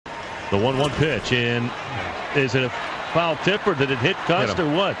The 1-1 pitch, and is it a foul tip or did it hit Cust or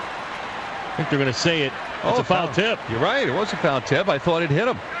what? I think they're going to say it's a foul tip. You're right. It was a foul tip. I thought it hit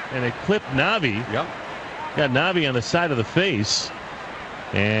him. And it clipped Navi. Yep. Got Navi on the side of the face.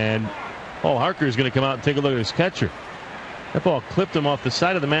 And Paul Harker is going to come out and take a look at his catcher. That ball clipped him off the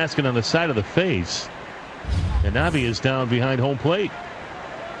side of the mask and on the side of the face. And Navi is down behind home plate.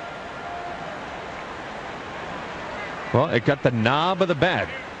 Well, it got the knob of the bat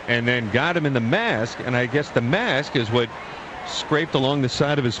and then got him in the mask. And I guess the mask is what scraped along the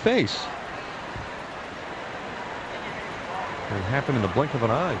side of his face. It happened in the blink of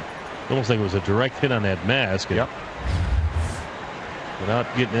an eye. Almost like it was a direct hit on that mask. Yep. Without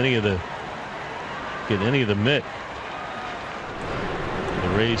getting any of the mitt. The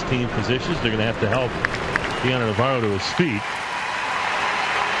Rays team positions. They're going to have to help Navarro to his feet.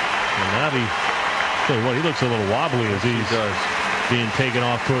 And Navi, tell you what, he looks a little wobbly as he's being taken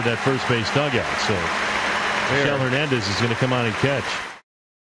off toward that first base dugout. So Michelle Hernandez is going to come on and catch.